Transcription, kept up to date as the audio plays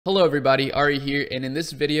Hello everybody, Arie here, and in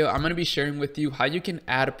this video I'm going to be sharing with you how you can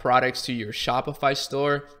add products to your Shopify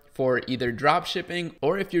store for either drop shipping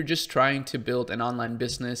or if you're just trying to build an online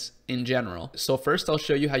business in general. So first I'll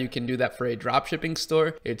show you how you can do that for a drop shipping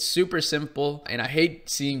store. It's super simple and I hate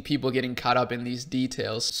seeing people getting caught up in these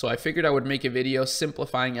details. So I figured I would make a video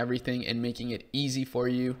simplifying everything and making it easy for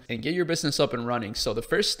you and get your business up and running. So the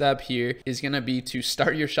first step here is going to be to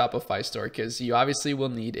start your Shopify store, because you obviously will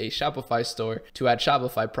need a Shopify store to add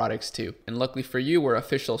Shopify products to. And luckily for you, we're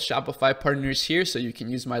official Shopify partners here, so you can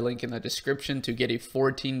use my link in the description to get a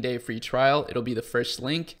 14-day free trial. It'll be the first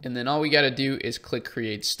link. And then all we got to do is click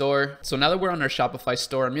create store. So now that we're on our Shopify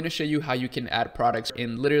store, I'm going to show you how you can add products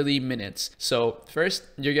in literally minutes. So first,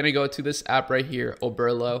 you're going to go to this app right here,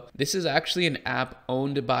 Oberlo. This is actually an app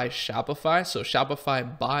owned by Shopify. So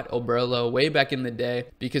Shopify bought Oberlo way back in the day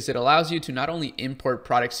because it allows you to not only import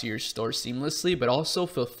products to your store seamlessly, but also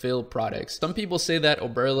fulfill products. Some people say that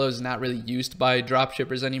Oberlo is not really used by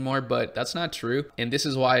dropshippers anymore, but that's not true. And this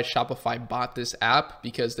is why Shopify bought this app,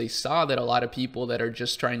 because they saw that a lot of people that are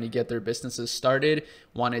just trying to get their businesses started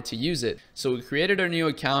wanted to use it. So we created our new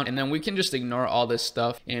account, and then we can just ignore all this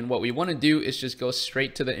stuff. And what we want to do is just go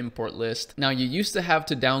straight to the import list. Now, you used to have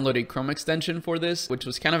to download a Chrome extension for this, which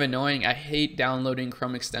was kind of annoying. I hate downloading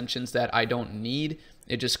Chrome extensions that I don't need.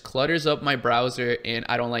 It just clutters up my browser and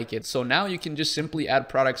I don't like it. So now you can just simply add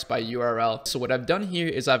products by URL. So what I've done here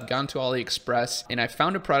is I've gone to AliExpress and I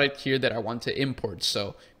found a product here that I want to import.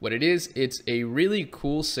 So what it is, it's a really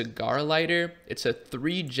cool cigar lighter. It's a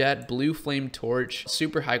 3-jet blue flame torch,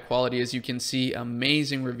 super high quality, as you can see,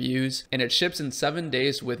 amazing reviews, and it ships in 7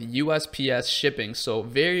 days with USPS shipping. So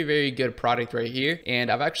very, very good product right here. And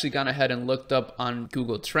I've actually gone ahead and looked up on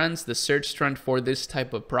Google Trends, the search trend for this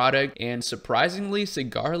type of product. And surprisingly,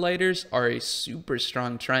 cigar lighters are a super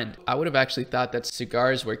strong trend. I would have actually thought that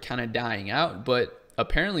cigars were kind of dying out, but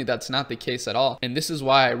apparently that's not the case at all. And this is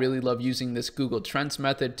why I really love using this Google Trends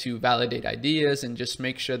method to validate ideas and just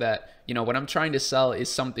make sure that, you know, what I'm trying to sell is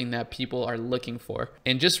something that people are looking for.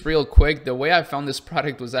 And just real quick, the way I found this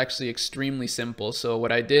product was actually extremely simple. So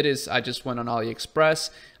what I did is I just went on AliExpress.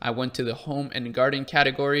 I went to the home and garden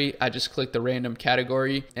category. I just clicked the random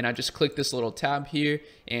category and I just clicked this little tab here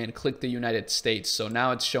and clicked the United States. So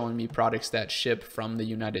now it's showing me products that ship from the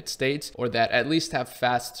United States, or that at least have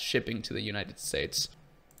fast shipping to the United States.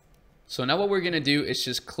 So now what we're going to do is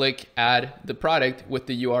just click add the product with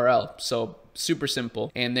the URL. So super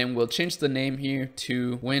simple. And then we'll change the name here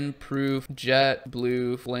to Windproof Jet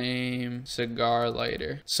Blue Flame Cigar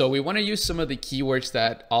Lighter. So we want to use some of the keywords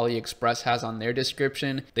that AliExpress has on their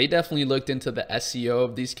description. They definitely looked into the SEO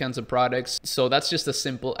of these kinds of products. So that's just a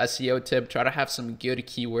simple SEO tip. Try to have some good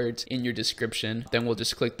keywords in your description. Then we'll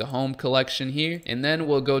just click the home collection here, and then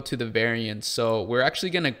we'll go to the variants. So we're actually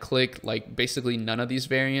going to click like basically none of these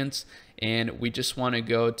variants, and we just want to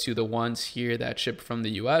go to the ones here that ship from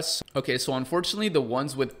the US. Okay, so unfortunately the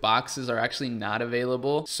ones with boxes are actually not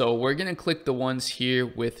available. So we're going to click the ones here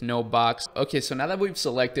with no box. Okay, so now that we've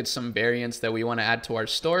selected some variants that we want to add to our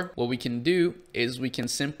store, what we can do is we can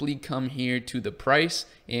simply come here to the price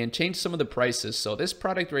and change some of the prices. So this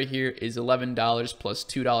product right here is $11 plus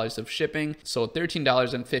 $2 of shipping, so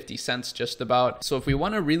 $13.50 just about. So if we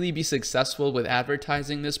want to really be successful with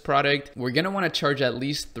advertising this product, we're going to want to charge at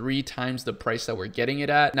least 3 times the price that we're getting it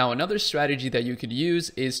at. Now, another strategy that you could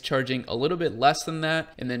use is charging a little bit less than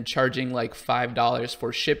that and then charging like $5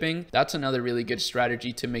 for shipping. That's another really good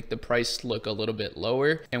strategy to make the price look a little bit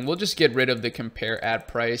lower. And we'll just get rid of the compare ad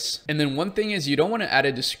price. And then one thing is, you don't want to add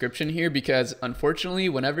a description here, because unfortunately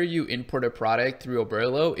whenever you import a product through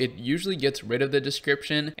Oberlo, it usually gets rid of the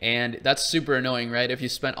description, and that's super annoying, right? If you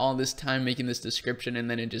spent all this time making this description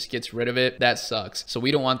and then it just gets rid of it, that sucks. So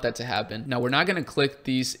we don't want that to happen. Now, we're not going to click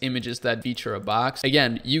these images that feature a box.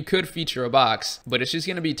 Again, you could feature a box, but it's just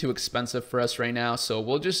going to be too expensive for us right now. So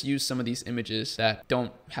we'll just use some of these images that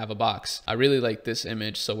don't have a box. I really like this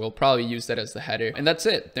image, so we'll probably use that as the header, and that's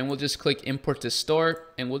it. Then we'll just click import to store,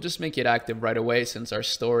 and we'll just make it active right away since our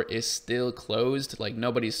store is still closed. Like,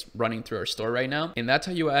 nobody's running through our store right now. And that's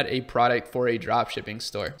how you add a product for a drop shipping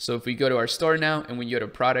store. So if we go to our store now and we go to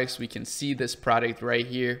products, we can see this product right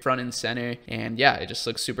here, front and center. And yeah, it just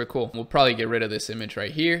looks super cool. We'll probably get rid of this image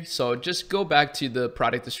right here. So just go back to the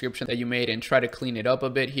product description that you made and try to clean it up a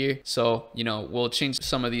bit here. So, you know, we'll change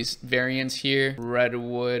some of these variants here,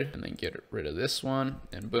 redwood, and then get rid of this one,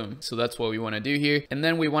 and boom. So that's what we want to do here. And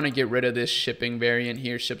then we want to get rid of this shipping variant here.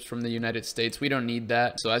 here ships from the United States. We don't need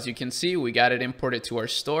that. So as you can see, we got it imported to our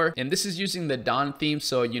store, and this is using the Dawn theme.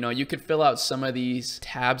 So, you know, you could fill out some of these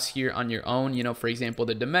tabs here on your own, you know, for example,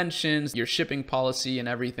 the dimensions, your shipping policy and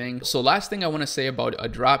everything. So last thing I want to say about a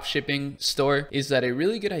drop shipping store is that a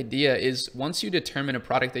really good idea is once you determine a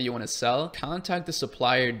product that you want to sell, contact the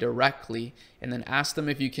supplier directly and then ask them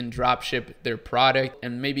if you can drop ship their product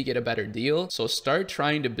and maybe get a better deal. So start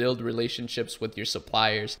trying to build relationships with your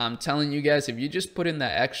suppliers. I'm telling you guys, if you just put in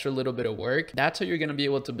that extra little bit of work, that's how you're going to be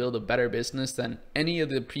able to build a better business than any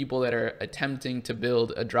of the people that are attempting to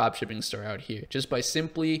build a drop shipping store out here. Just by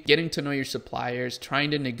simply getting to know your suppliers,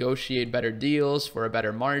 trying to negotiate better deals for a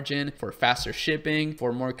better margin, for faster shipping,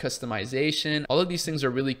 for more customization. All of these things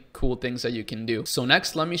are really cool things that you can do. So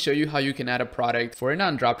next, let me show you how you can add a product for a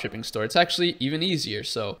non-drop shipping store. It's actually even easier.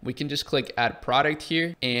 So we can just click add product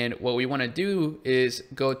here, and what we want to do is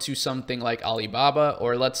go to something like Alibaba,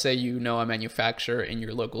 or let's say you know a manufacturer in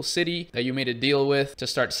your local city that you made a deal with to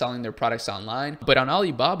start selling their products online. But on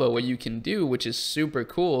Alibaba, what you can do, which is super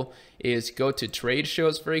cool, is go to trade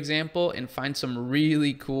shows, for example, and find some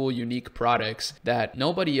really cool, unique products that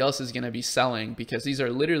nobody else is going to be selling, because these are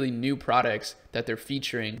literally new products that they're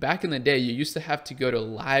featuring. Back in the day, you used to have to go to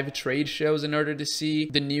live trade shows in order to see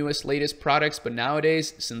the newest, latest products. But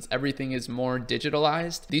nowadays, since everything is more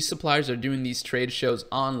digitalized, these suppliers are doing these trade shows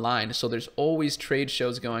online. So there's always trade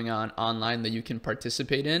shows going on online that you can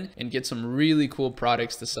participate in and get some really cool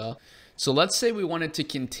products to sell. So let's say we wanted to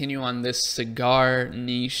continue on this cigar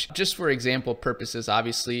niche. Just for example purposes,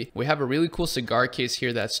 obviously, we have a really cool cigar case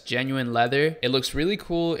here that's genuine leather. It looks really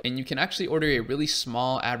cool, and you can actually order a really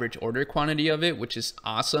small average order quantity of it, which is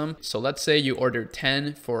awesome. So let's say you order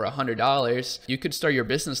 10 for $100. You could start your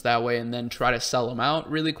business that way and then try to sell them out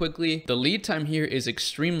really quickly. The lead time here is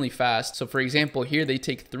extremely fast. So for example, here they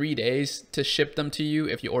take 3 days to ship them to you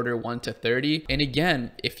if you order 1 to 30. And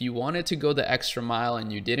again, if you wanted to go the extra mile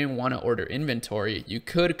and you didn't want to order inventory, you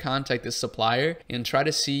could contact the supplier and try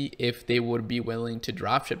to see if they would be willing to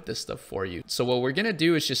drop ship this stuff for you. So what we're gonna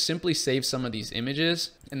do is just simply save some of these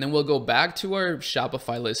images, and then we'll go back to our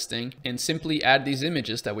Shopify listing and simply add these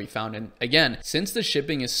images that we found. And again, since the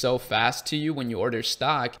shipping is so fast to you when you order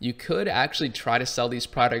stock, you could actually try to sell these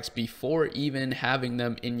products before even having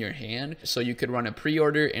them in your hand. So you could run a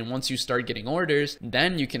pre-order, and once you start getting orders,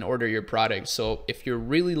 then you can order your product. So if you're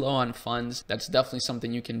really low on funds, that's definitely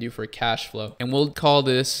something you can do for cash flow. And we'll call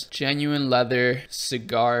this genuine leather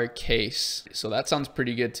cigar case. So that sounds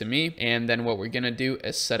pretty good to me. And then what we're gonna do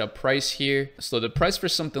is set a price here. So the price for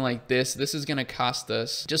something like this is gonna cost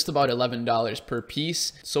us just about $11 per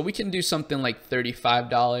piece. So we can do something like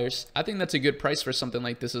 $35. I think that's a good price for something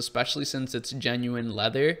like this, especially since it's genuine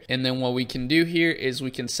leather. And then what we can do here is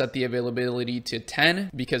we can set the availability to 10,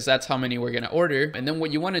 because that's how many we're gonna order. And then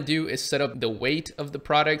what you wanna do is set up the weight of the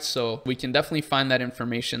product. So we can definitely find that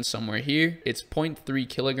information somewhere here. It's 0.3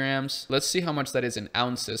 kilograms. Let's see how much that is in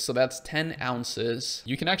ounces. So that's 10 ounces.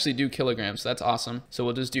 You can actually do kilograms. That's awesome. So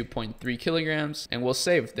we'll just do 0.3 kilograms and we'll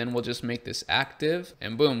save. Then we'll just make this active,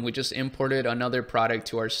 and boom, we just imported another product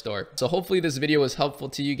to our store. So hopefully this video was helpful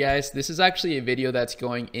to you guys. This is actually a video that's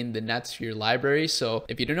going in the Netsphere library. So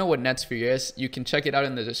if you don't know what Netsphere is, you can check it out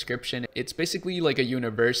in the description. It's basically like a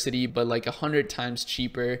university, but like 100 times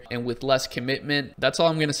cheaper and with less commitment. That's all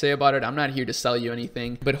I'm gonna say about it. I'm not here to sell you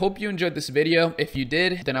anything, but hope you enjoyed this video. If you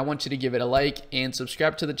did, then I want you to give it a like and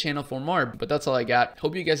subscribe to the channel for more. But that's all I got.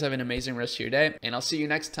 Hope you guys have an amazing rest of your day, and I'll see you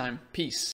next time. Peace.